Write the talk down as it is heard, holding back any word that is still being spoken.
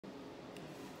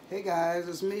Hey guys,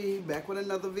 it's me back with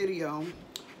another video.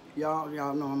 Y'all know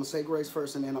I'm gonna say grace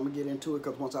first and then I'm gonna get into it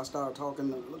because once I start talking,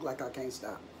 it look like I can't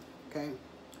stop. Okay?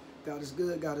 God is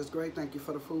good, God is great. Thank you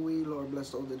for the food we eat. Lord bless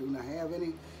those that do not have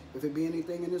any. If it be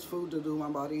anything in this food to do my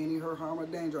body any hurt, harm, or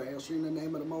danger, I ask you in the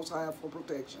name of the Most High for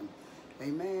protection.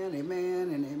 Amen, amen,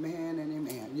 and amen, and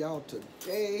amen. Y'all,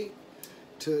 today,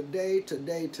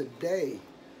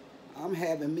 I'm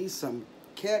having me some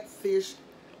catfish,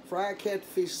 fried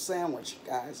catfish sandwich,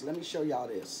 guys. Let me show y'all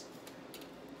this.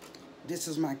 This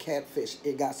is my catfish.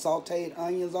 It got sauteed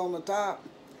onions on the top,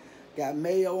 got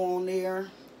mayo on there.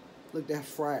 Look, that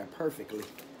fried perfectly.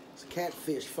 It's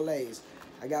catfish fillets.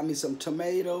 I got me some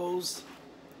tomatoes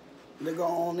to go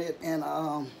on it, and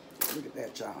look at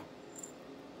that, y'all.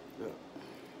 Look.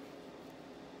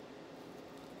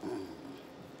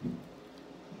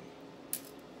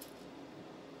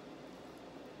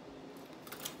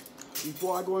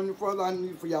 Before I go any further, I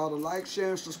need for y'all to like,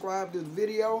 share, and subscribe to this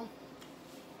video.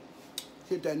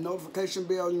 Hit that notification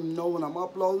bell, you know when I'm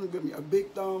uploading. Give me a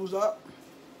big thumbs up.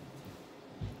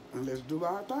 And let's do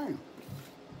our thing.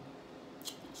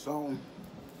 So,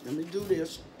 let me do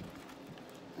this.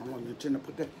 I'm going to tend to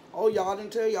put that. Oh, y'all, I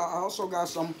didn't tell y'all. I also got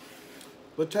some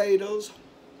potatoes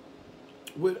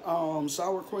with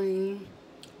sour cream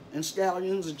and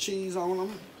scallions and cheese on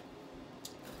them.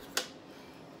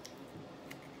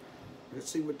 Let's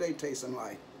see what they tasting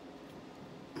like.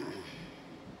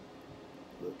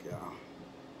 Look, y'all.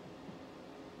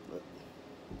 Look.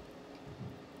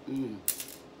 Mmm.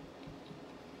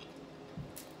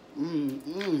 Mmm.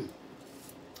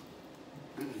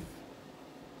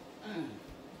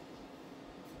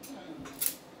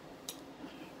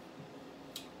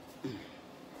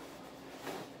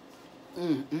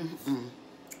 Mmm.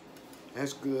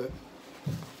 That's good.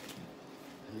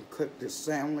 Let me cook this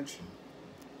sandwich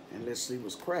and let's see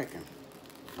what's cracking.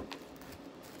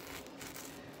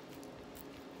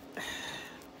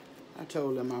 I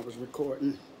told them I was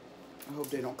recording. I hope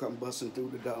they don't come busting through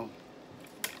the door.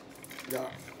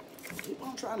 Y'all, keep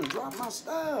on trying to drop my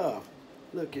stuff.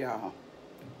 Look, y'all.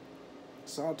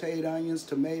 Sauteed onions,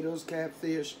 tomatoes,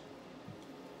 catfish.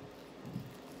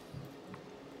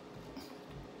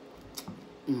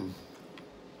 I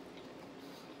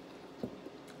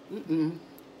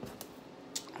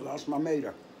lost my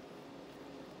mater.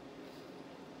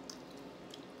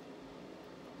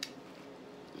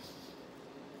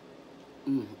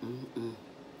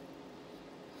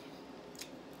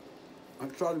 I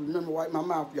try to remember to wipe my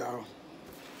mouth, y'all.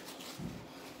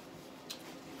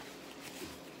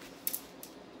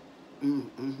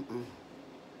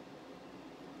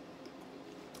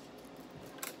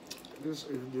 This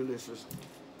is delicious.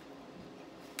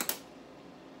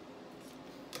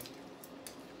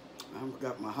 I've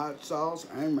got my hot sauce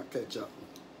and my ketchup.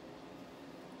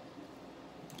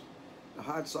 The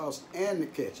hot sauce and the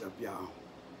ketchup, y'all.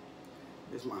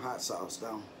 This is my hot sauce,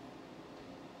 though.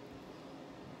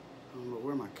 I don't know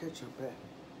where my ketchup at.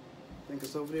 I think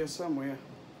it's over there somewhere.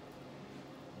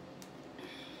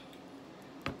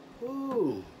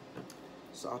 Ooh.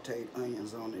 Sauteed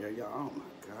onions on there, y'all. Oh my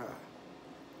God.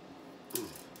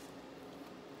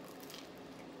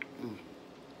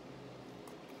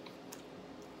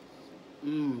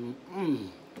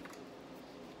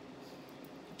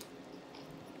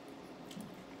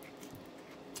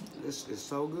 This is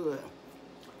so good.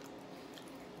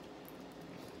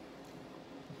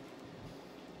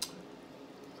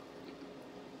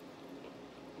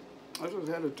 I just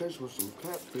had a taste with some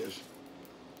catfish.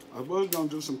 I was gonna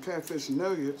do some catfish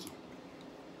nuggets.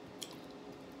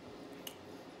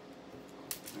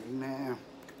 And now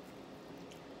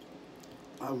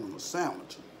I want a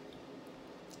sandwich.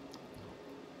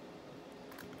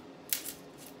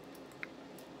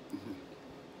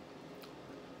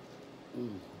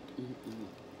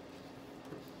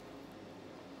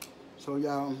 So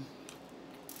y'all,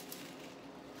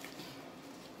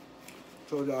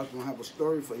 told y'all I was gonna have a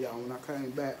story for y'all when I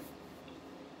came back.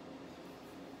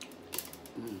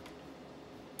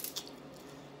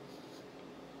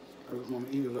 I was gonna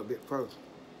eat a little bit first.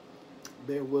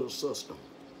 Bear with a sister.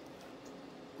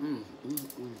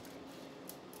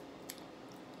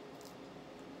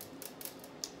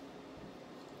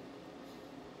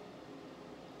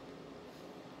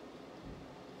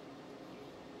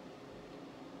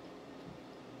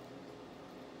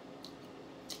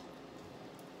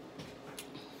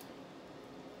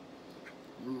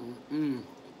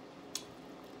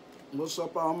 What's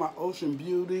up, all my ocean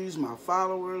beauties, my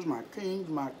followers, my kings,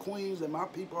 my queens, and my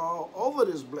people all over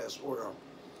this blessed world?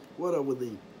 What up with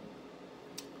thee?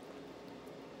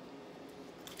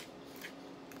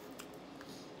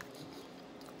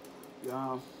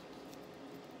 Y'all,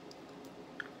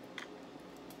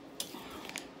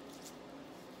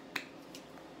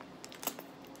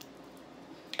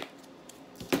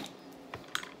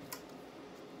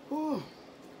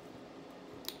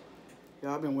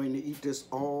 I've been waiting to eat this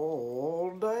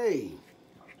all day.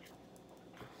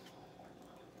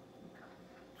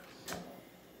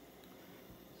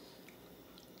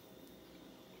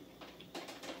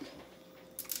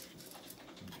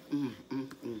 Mm, mm,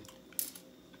 mm.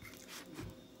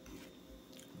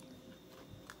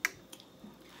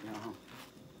 Yeah.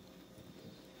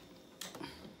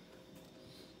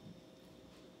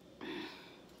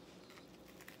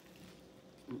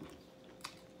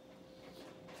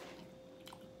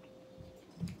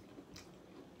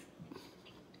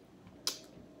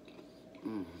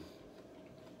 Mm.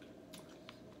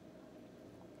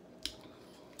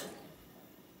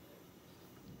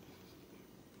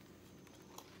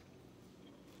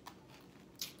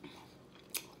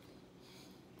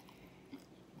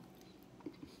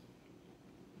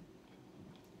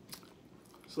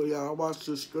 So yeah, I watched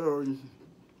this story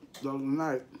the other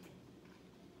night.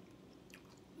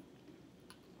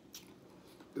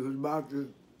 It was about this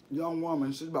young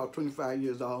woman. She's about 25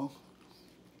 years old.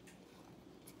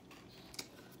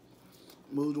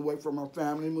 Moved away from her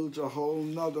family, moved to a whole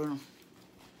nother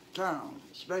town,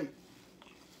 state.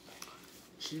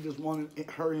 She just wanted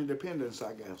her independence,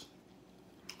 I guess.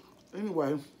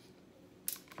 Anyway,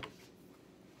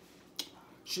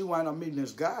 she wound up meeting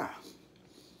this guy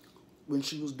when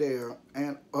she was there.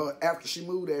 And after she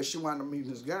moved there, she wound up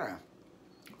meeting this guy.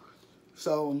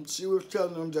 So she was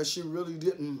telling him that she really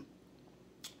didn't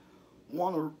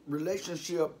want a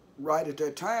relationship right at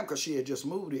that time because she had just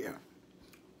moved here.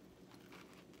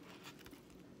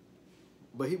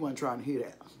 But he wasn't trying to hear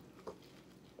that.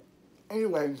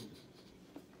 Anyway,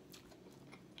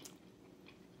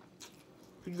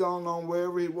 he gone on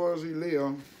wherever he was he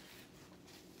lived.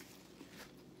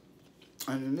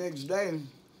 And the next day,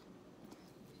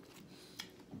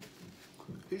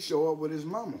 he showed up with his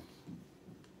mama.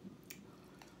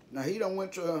 Now he done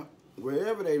went to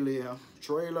wherever they live,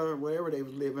 trailer, wherever they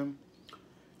was living,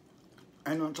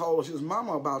 and done told his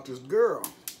mama about this girl.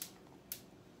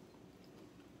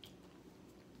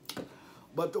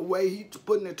 But the way he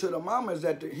putting it to the mama is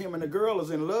that him and the girl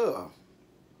is in love.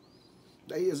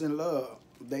 They is in love.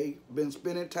 They been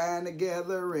spending time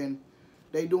together and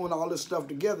they doing all this stuff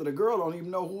together. The girl don't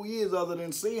even know who he is other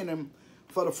than seeing him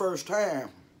for the first time.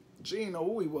 She didn't know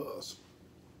who he was.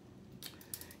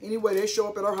 Anyway, they show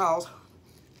up at her house.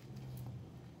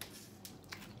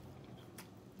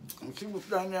 And she was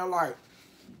standing there like,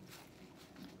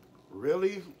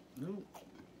 really? You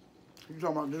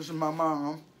talking about this is my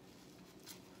mom.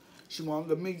 She wanted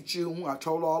to meet you. I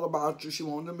told her all about you. She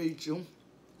wanted to meet you.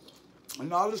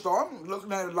 And all this stuff. I'm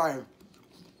looking at it like,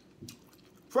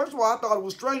 first of all, I thought it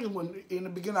was strange when in the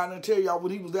beginning I didn't tell y'all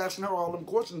when he was asking her all them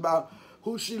questions about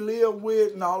who she lived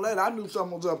with and all that. I knew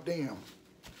something was up there.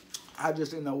 I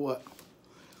just didn't know what.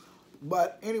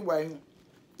 But anyway,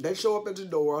 they show up at the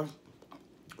door.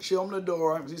 She opened the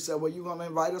door. He said, well, you going to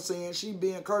invite us in? She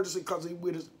being courtesy because he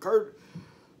with his,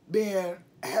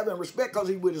 having respect because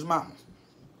he with his mama.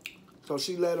 So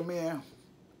she let him in.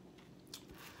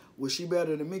 Well, she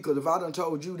better than me because if I done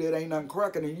told you that ain't nothing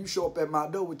cracking and you show up at my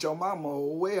door with your mama,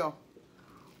 oh well.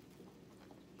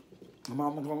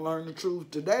 Mama gonna learn the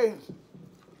truth today.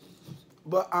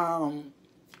 But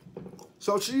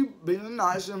so she being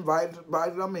nice, invited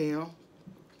them in.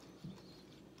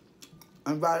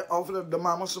 Offered the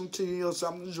mama some tea or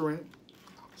something to drink.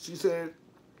 She said,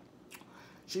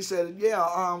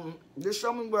 yeah, just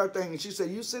show me where thing. She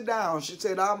said, you sit down. She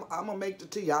said, I'm gonna make the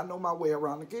tea. I know my way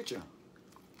around the kitchen.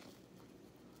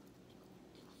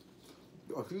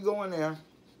 If you go in there,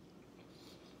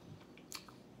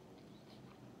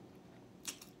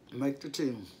 make the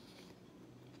tea.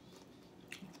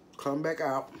 Come back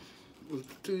out with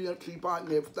the teapot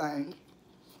and everything.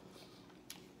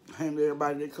 Hand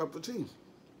everybody their cup of tea.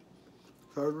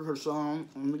 Her son,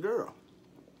 and the girl.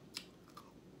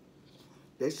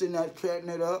 They sitting there chatting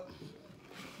it up.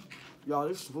 Y'all,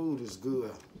 this food is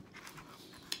good.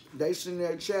 They sitting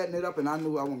there chatting it up, and I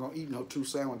knew I wasn't gonna eat no 2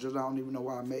 sandwiches. I don't even know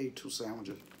why I made 2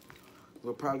 sandwiches.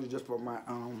 Well, probably just for my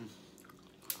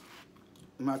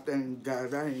my thing,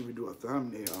 guys. I didn't even do a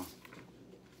thumbnail.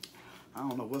 I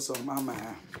don't know what's on my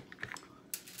mind.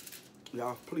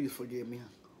 Y'all, please forgive me.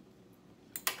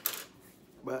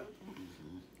 But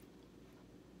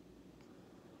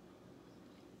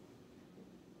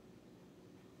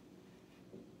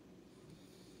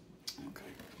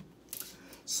okay.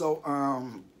 So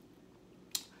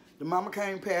the mama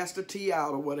came past the tea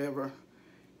out or whatever,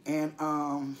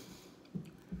 and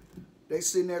they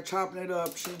sitting there chopping it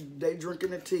up. They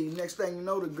drinking the tea. Next thing you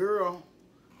know, the girl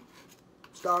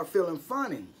started feeling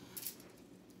funny.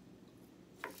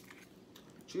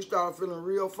 She started feeling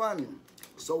real funny.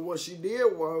 So what she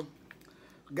did was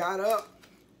got up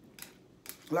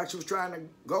like she was trying to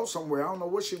go somewhere. I don't know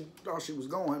where she thought she was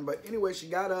going, but anyway, she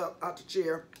got up out the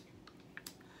chair,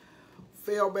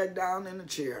 fell back down in the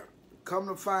chair. Come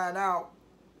to find out,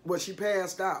 well, she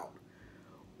passed out.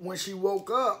 When she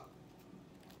woke up,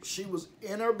 she was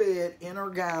in her bed, in her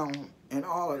gown, and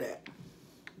all of that.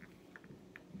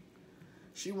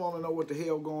 She want to know what the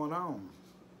hell going on.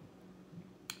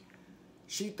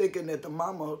 She thinking that the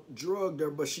mama drugged her,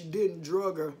 but she didn't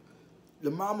drug her.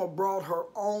 The mama brought her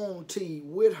own tea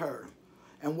with her.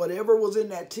 And whatever was in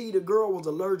that tea, the girl was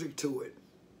allergic to it.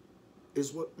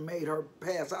 Is what made her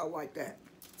pass out like that.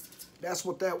 That's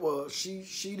what that was.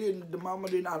 She didn't, the mama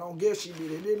didn't, I don't guess she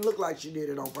did it. It didn't look like she did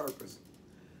it on purpose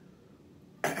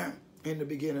in the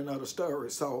beginning of the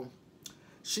story. So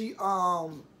she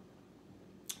wound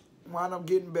up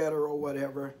getting better or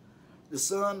whatever. The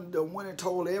son went and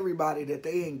told everybody that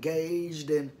they engaged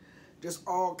and just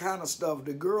all kind of stuff.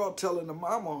 The girl telling the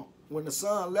mama, when the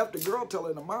son left, the girl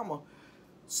telling the mama,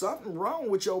 something wrong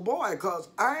with your boy, because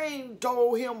I ain't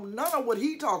told him none of what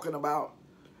he talking about.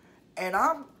 And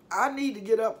I need to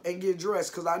get up and get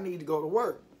dressed because I need to go to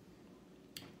work.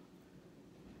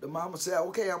 The mama said,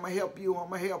 okay, I'm going to help you. I'm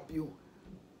going to help you.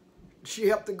 She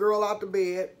helped the girl out the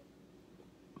bed.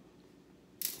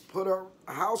 Put her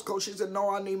house coat. She said, no,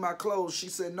 I need my clothes. She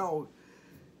said, no.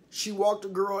 She walked the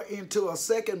girl into a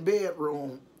second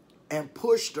bedroom and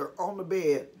pushed her on the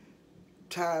bed,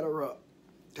 tied her up.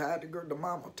 The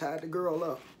mama tied the girl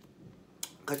up.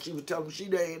 Because she was telling me she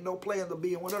ain't no plans of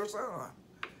being with her son.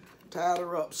 Tied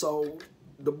her up. So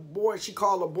the boy, she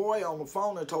called the boy on the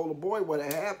phone and told the boy what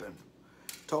had happened.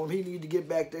 Told him he need to get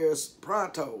back there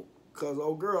pronto because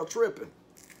old girl tripping.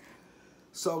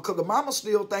 So, because the mama's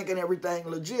still thinking everything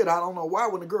legit. I don't know why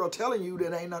when the girl telling you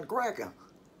that ain't nothing cracking.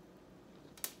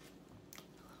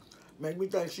 Make me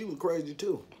think she was crazy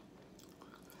too.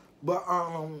 But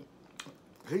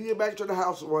he get back to the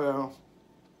house. Well,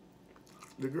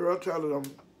 the girl telling him,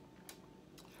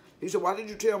 he said, why did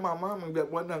you tell my mama that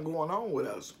wasn't nothing going on with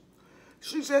us?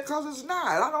 She said, because it's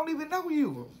not. I don't even know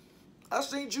you. I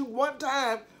seen you one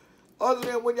time other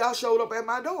than when y'all showed up at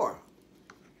my door.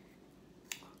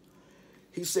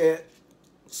 He said,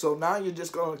 so now you're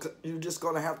just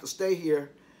gonna have to stay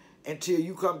here until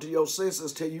you come to your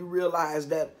senses, till you realize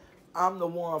that I'm the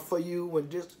one for you, and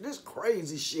just this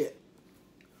crazy shit.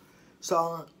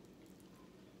 So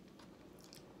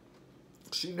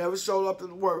she never showed up to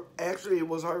work. Actually, it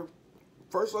was her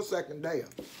first or second day.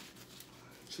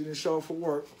 She didn't show up for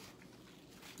work.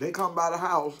 They come by the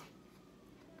house.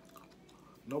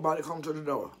 Nobody come to the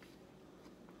door.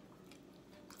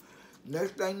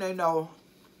 Next thing they know,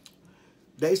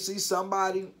 they see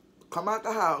somebody come out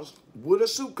the house with a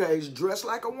suitcase, dressed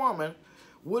like a woman,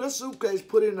 with a suitcase,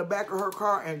 put it in the back of her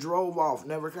car and drove off.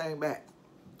 Never came back.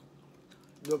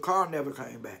 The car never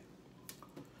came back.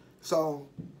 So,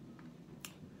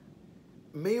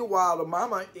 meanwhile, the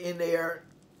mama in there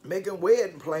making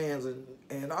wedding plans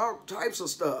and all types of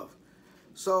stuff.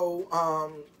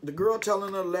 So, the girl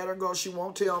telling her to let her go, she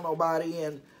won't tell nobody,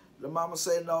 and the mama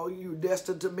said, no, you're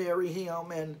destined to marry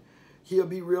him, and he'll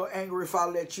be real angry if I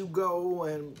let you go,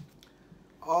 and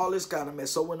all this kind of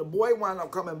mess. So when the boy wound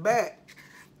up coming back,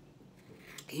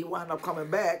 he wound up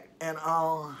coming back, and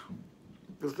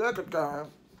the second time,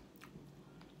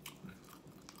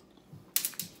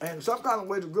 and some kind of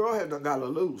way the girl had done got to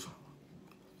lose.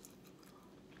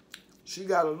 She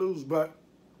got to lose, but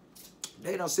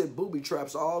they done set booby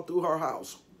traps all through her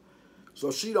house.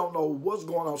 So she don't know what's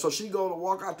going on. So she go to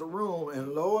walk out the room,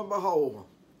 and lo and behold,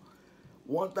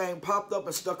 one thing popped up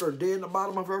and stuck her dead in the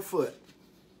bottom of her foot.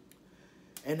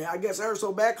 And I guess it hurt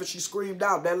so bad because she screamed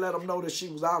out. That let them know that she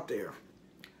was out there.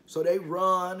 So they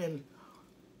run and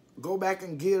go back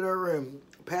and get her and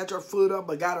patch her foot up,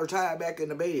 but got her tied back in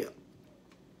the bed.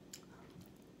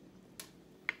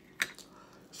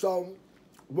 So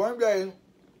one day,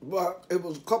 well, it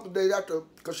was a couple of days after,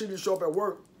 because she didn't show up at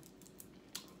work,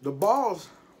 the boss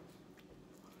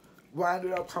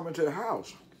winded up coming to the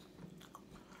house.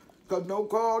 Because no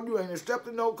call, you ain't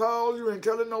accepting no calls, you ain't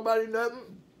telling nobody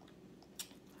nothing.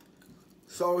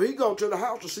 So he go to the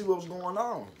house to see what was going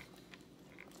on.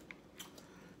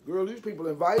 Girl, these people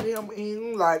invite him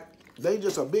in like they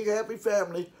just a big happy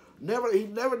family. He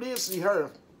never did see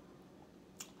her.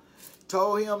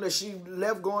 Told him that she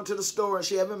left going to the store and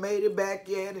she haven't made it back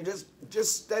yet, and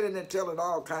just standing there telling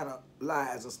all kind of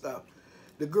lies and stuff.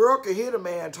 The girl could hear the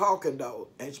man talking though,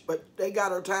 but they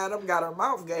got her tied up, got her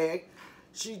mouth gagged.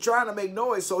 She trying to make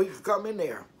noise so he could come in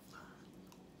there.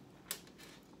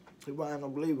 He wasn't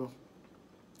gonna believe him.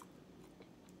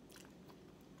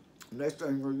 Next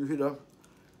thing you hear the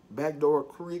back door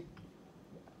creak.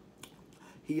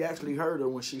 he actually heard her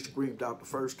when she screamed out the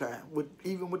first time,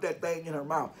 even with that thing in her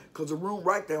mouth, because the room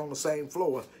right there on the same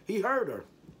floor, he heard her.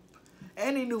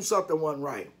 And he knew something wasn't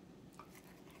right,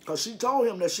 because she told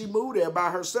him that she moved there by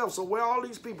herself, so where all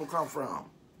these people come from?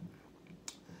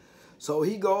 So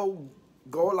he go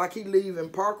like he leave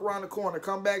and park around the corner,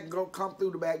 come back and come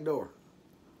through the back door.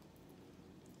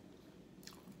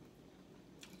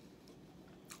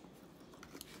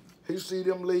 He see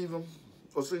them leave him,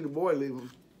 or see the boy leave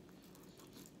him.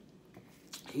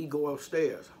 He go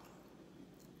upstairs,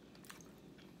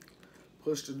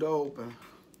 push the door open,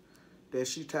 that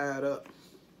she tied up.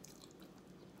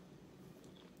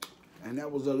 And that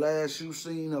was the last you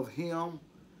seen of him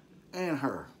and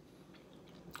her.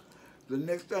 The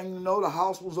next thing you know, the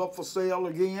house was up for sale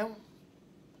again.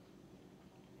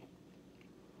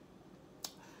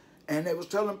 And they was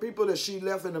telling people that she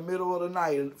left in the middle of the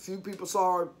night. And a few people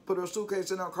saw her put her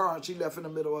suitcase in her car and she left in the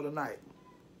middle of the night.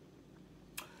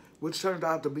 Which turned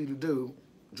out to be the dude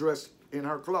dressed in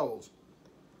her clothes.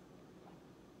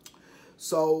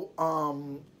 So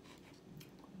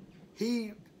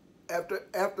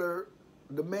after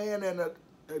the man and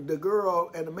the girl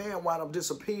and the man wound up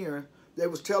disappearing, they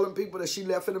was telling people that she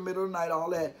left in the middle of the night, all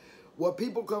that. What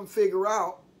people couldn't figure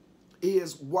out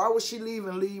is, why would she leave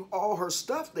all her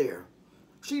stuff there?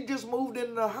 She just moved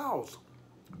into the house.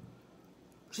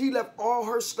 She left all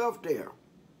her stuff there.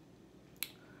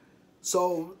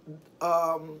 So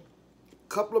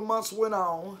couple of months went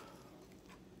on,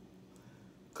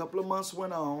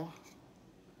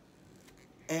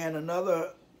 and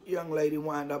another young lady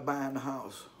wound up buying the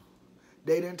house.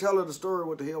 They didn't tell her the story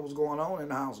what the hell was going on in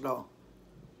the house, though.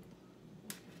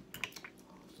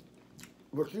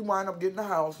 But she wound up getting the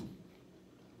house.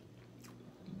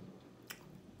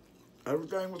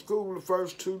 Everything was cool the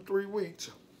first 2-3 weeks.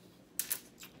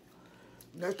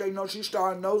 Next thing you know, she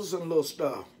started noticing little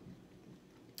stuff.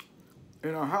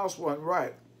 And her house wasn't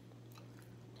right.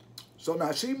 So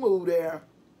now she moved there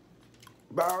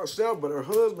by herself, but her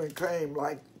husband came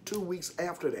like 2 weeks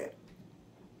after that.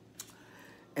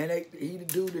 And the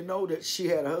dude didn't know that she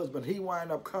had a husband. He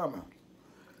wound up coming.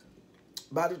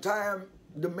 By the time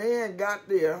the man got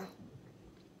there,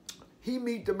 he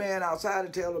meet the man outside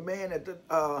and tell the man that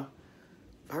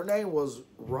her name was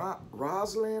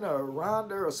Rosalind or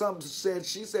Rhonda or something.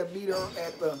 She said meet her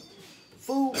at the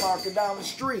food market down the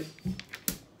street.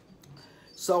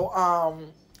 So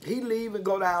he leave and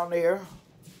go down there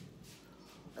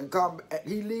and come.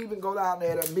 He leave and go down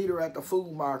there to meet her at the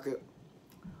food market.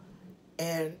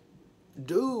 And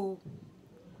dude,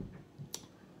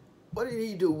 what did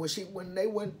he do when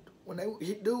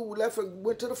dude left and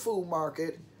went to the food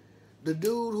market? The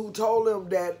dude who told him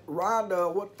that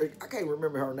Rhonda, I can't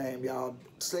remember her name, y'all,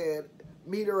 said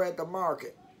meet her at the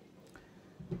market.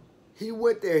 He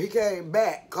went there. He came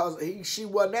back because she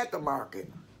wasn't at the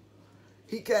market.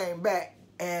 He came back,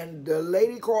 and the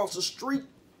lady across the street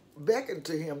beckoned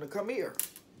to him to come here.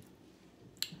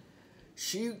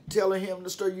 She telling him the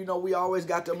story. You know, we always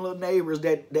got them little neighbors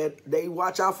that they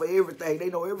watch out for everything. They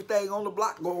know everything on the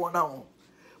block going on.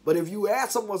 But if you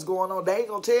ask them what's going on, they ain't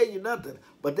going to tell you nothing.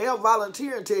 But they'll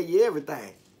volunteer and tell you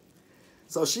everything.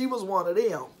 So she was one of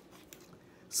them.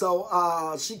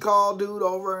 So she called dude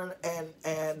over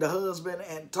and the husband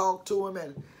and talked to him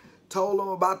and told him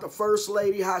about the first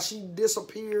lady, how she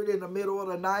disappeared in the middle of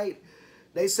the night.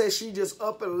 They said she just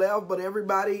up and left, but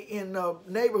everybody in the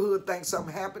neighborhood thinks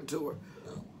something happened to her.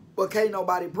 But can't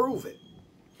nobody prove it.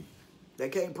 They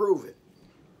can't prove it.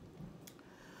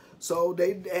 So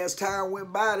as time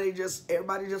went by,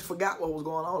 everybody just forgot what was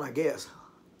going on, I guess.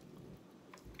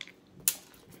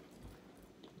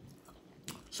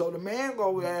 So the man go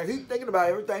over there, he's thinking about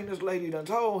everything this lady done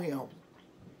told him.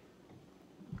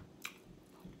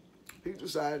 He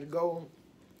decided to go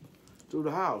to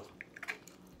the house.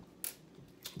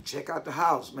 Check out the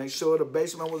house. Make sure the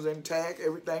basement was intact.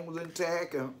 Everything was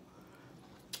intact. And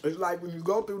it's like when you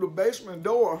go through the basement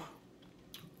door,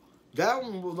 that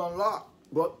one was unlocked.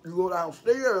 But you go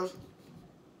downstairs,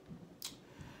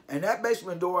 and that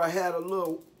basement door had a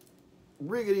little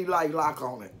riggedy-like lock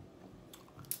on it.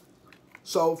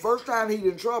 So first time he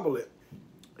didn't trouble it.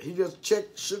 He just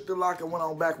shook the lock and went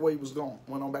on back where he was going.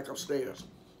 Went on back upstairs.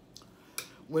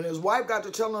 When his wife got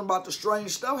to telling him about the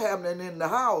strange stuff happening in the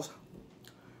house,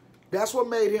 that's what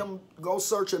made him go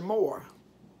searching more.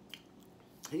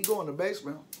 He go in the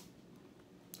basement,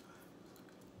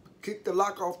 kicked the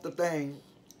lock off the thing.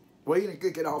 Well, he didn't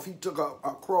kick it off. He took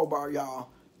a crowbar, y'all,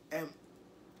 and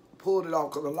pulled it off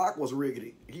because the lock was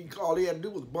riggedy. All he had to do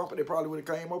was bump it. It probably would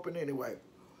have came open anyway.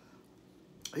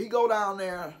 He go down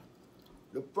there.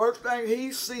 The first thing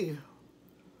he see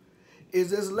is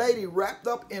this lady wrapped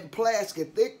up in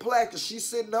plastic, thick plastic. She's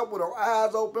sitting up with her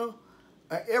eyes open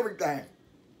and everything.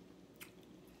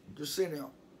 Just sitting there,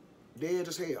 dead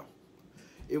as hell.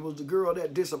 It was the girl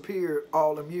that disappeared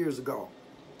all them years ago.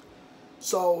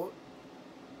 So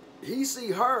he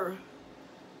see her,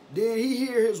 then he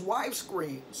hear his wife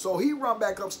scream. So he run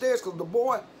back upstairs because the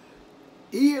boy,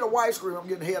 he hear the wife scream. I'm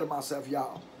getting ahead of myself,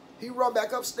 y'all. He run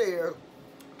back upstairs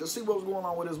to see what was going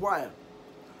on with his wife.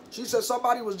 She said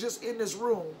somebody was just in this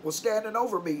room, was standing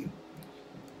over me.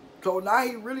 So now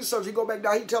he really searched. He go back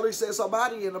down. He tell her, he said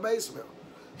somebody in the basement.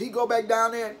 He go back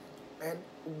down there, and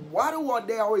why do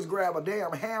they always grab a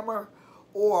damn hammer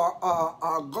or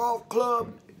a golf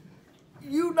club?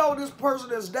 You know this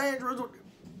person is dangerous.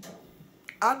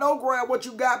 I know grab what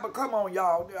you got, but come on,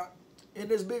 y'all. In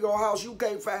this big old house, you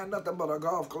can't find nothing but a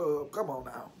golf club. Come on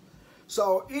now.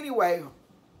 So anyway,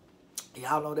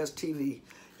 y'all know that's TV.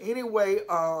 Anyway,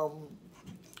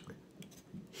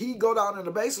 he go down in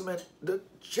the basement to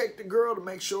check the girl to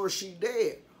make sure she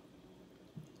dead.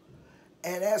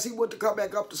 And as he went to come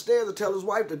back up the stairs to tell his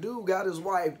wife, the dude got his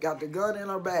wife, got the gun in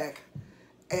her back,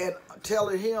 and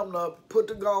telling him to put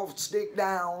the golf stick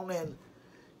down and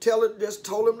just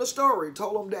told him the story.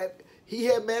 Told him that he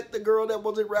had met the girl that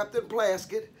wasn't wrapped in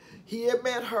plastic. He had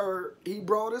met her. He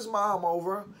brought his mom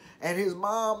over, and his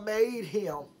mom made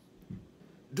him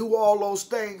do all those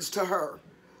things to her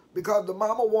because the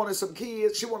mama wanted some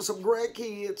kids. She wanted some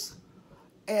grandkids,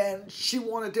 and she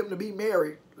wanted them to be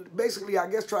married. Basically, I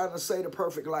guess trying to say the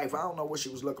perfect life. I don't know what she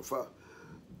was looking for.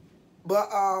 But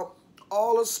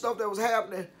all the stuff that was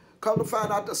happening, come to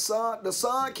find out the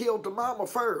son killed the mama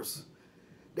first.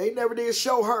 They never did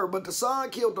show her, but the son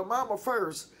killed the mama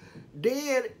first.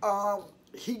 Then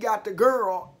he got the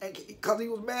girl, and because he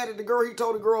was mad at the girl, he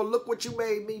told the girl, look what you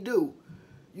made me do.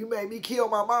 You made me kill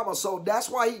my mama. So that's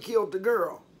why he killed the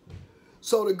girl.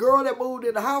 So the girl that moved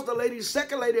in the house, the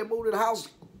second lady that moved in the house,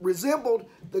 resembled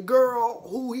the girl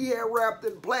who he had wrapped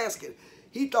in plastic.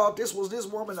 He thought this was this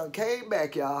woman that came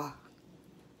back, y'all,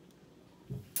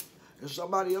 in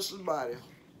somebody else's body.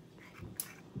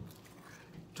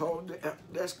 Told him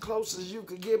that's close as you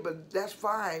could get, but that's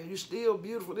fine. You still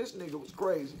beautiful. This nigga was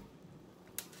crazy.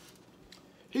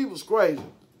 He was crazy.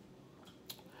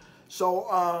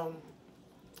 So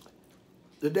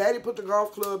the daddy put the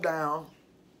golf club down,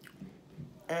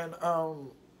 and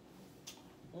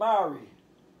Mari,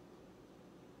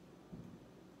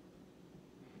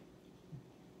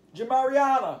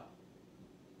 Jamariana.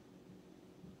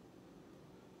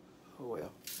 Oh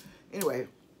well. Anyway,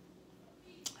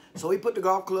 so he put the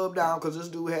golf club down because this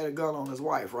dude had a gun on his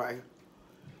wife, right?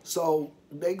 So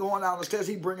they going down the stairs.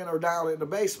 He bringing her down in the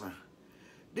basement.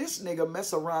 This nigga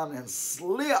mess around and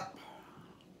slipped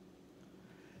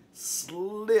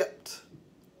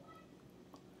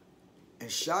and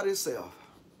shot himself.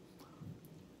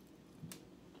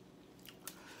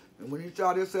 And when he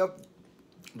shot himself,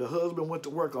 the husband went to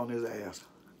work on his ass.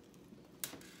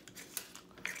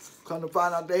 Come to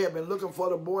find out they had been looking for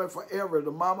the boy forever.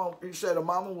 The mama, he said the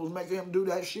mama was making him do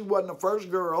that. She wasn't the first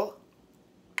girl.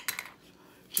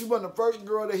 She wasn't the first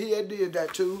girl that he had did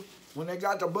that to. When they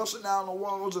got to busting down the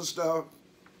walls and stuff,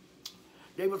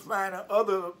 they was finding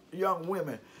other young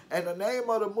women. And the name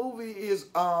of the movie is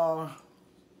The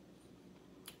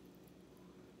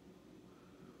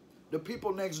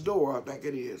People Next Door, I think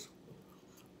it is.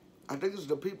 I think it's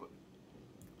The People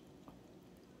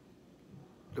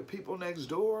Next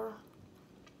Door?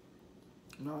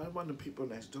 No, it wasn't The People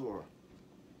Next Door.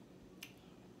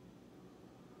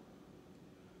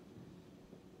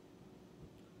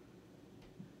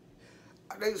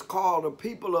 I think it's called The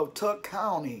People of Tuck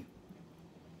County.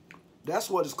 That's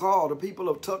what it's called, The People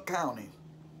of Tuck County.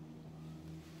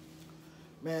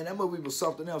 Man, that movie was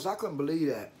something else. I couldn't believe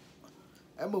that.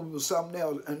 That movie was something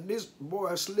else. And this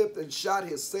boy slipped and shot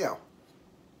himself.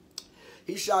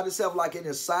 He shot himself like in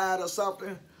his side or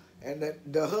something. And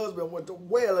the husband went to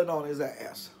wailing on his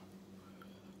ass.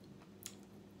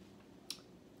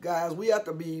 Guys, we have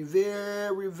to be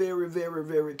very, very, very,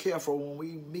 very careful when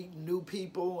we meet new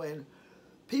people. And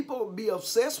people be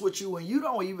obsessed with you and you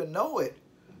don't even know it.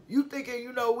 You thinking,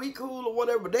 you know, we cool or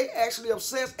whatever, but they actually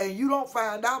obsessed and you don't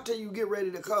find out till you get ready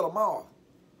to cut them off.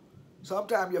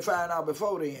 Sometimes you find out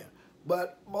before then.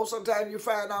 But most of the time you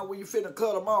find out when you finna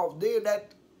cut them off, then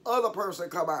that other person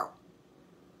come out.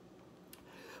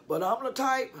 But I'm the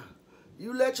type,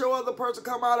 you let your other person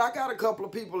come out. I got a couple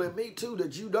of people in me too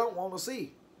that you don't want to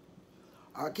see.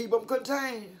 I keep them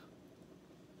contained,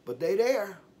 but they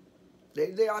there.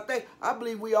 They there. I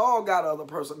believe we all got other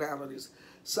personalities.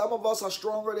 Some of us are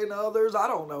stronger than others. I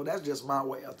don't know. That's just my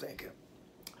way of thinking.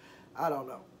 I don't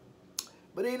know.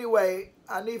 But anyway,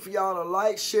 I need for y'all to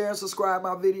like, share, and subscribe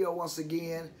my video once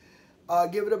again.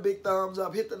 Give it a big thumbs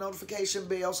up. Hit the notification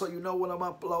bell so you know when I'm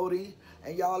uploading.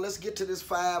 And y'all, let's get to this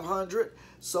 500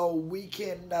 so we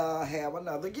can have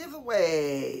another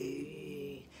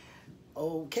giveaway.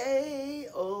 Okay,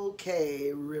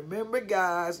 okay. Remember,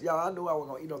 guys, y'all, I knew I was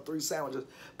going to eat no 3 sandwiches.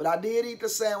 But I did eat the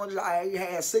sandwiches. I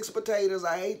had 6 potatoes.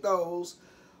 I ate those.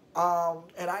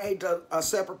 And I ate a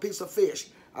separate piece of fish.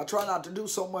 I try not to do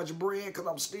so much bread because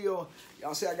I'm still,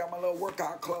 y'all see I got my little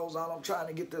workout clothes on. I'm trying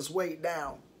to get this weight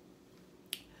down.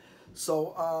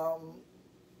 So,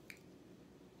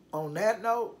 on that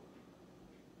note,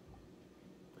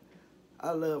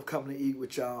 I love coming to eat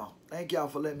with y'all. Thank y'all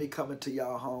for letting me come into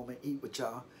y'all home and eat with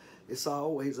y'all. It's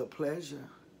always a pleasure.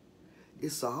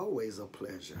 It's always a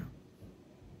pleasure.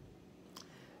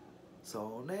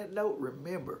 So on that note,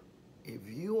 remember, if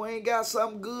you ain't got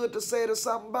something good to say to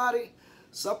somebody,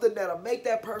 something that'll make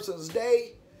that person's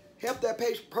day, help that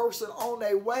person on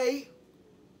their way,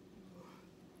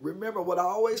 remember what I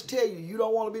always tell you, you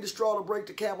don't want to be the straw to break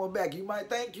the camel's back. You might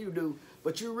think you do,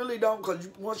 but you really don't, because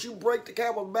once you break the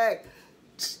camel's back,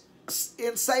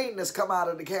 insaneness come out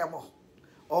of the camel,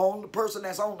 or on the person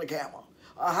that's on the camel,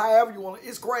 or however you want it.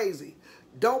 It's crazy.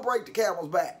 Don't break the camel's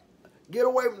back. Get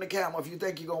away from the camel if you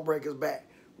think you're going to break his back.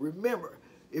 Remember,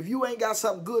 if you ain't got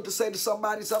something good to say to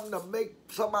somebody, something to make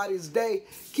somebody's day,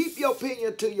 keep your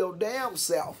opinion to your damn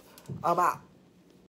self. I'm out.